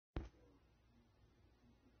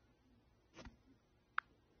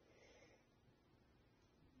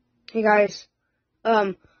Hey guys,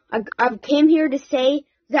 I came here to say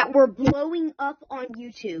that we're blowing up on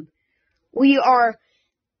YouTube. We are,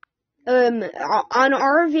 on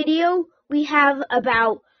our video, we have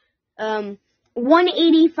about,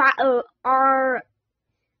 185,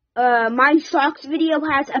 my socks video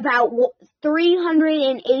has about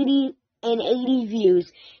 380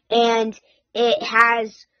 views, and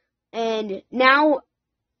now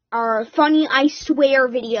our funny I swear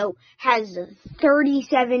video has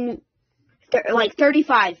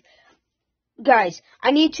 35. Guys,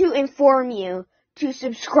 I need to inform you to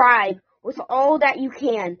subscribe with all that you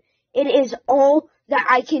can. It is all that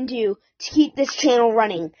I can do to keep this channel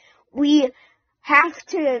running. We have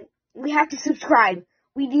to subscribe.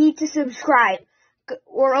 We need to subscribe,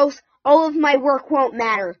 or else all of my work won't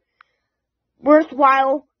matter.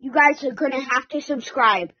 Worthwhile, you guys are gonna have to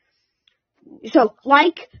subscribe. So,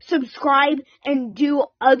 like, subscribe, and do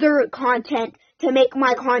other content to make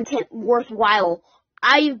my content worthwhile.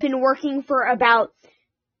 I've been working for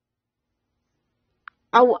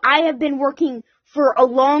a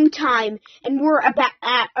long time, and we're at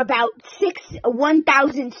about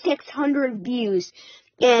 1,600 views,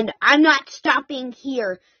 and I'm not stopping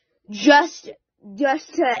here just to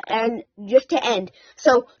end.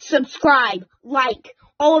 So subscribe, like,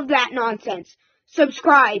 all of that nonsense.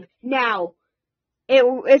 Subscribe now.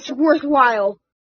 It's worthwhile.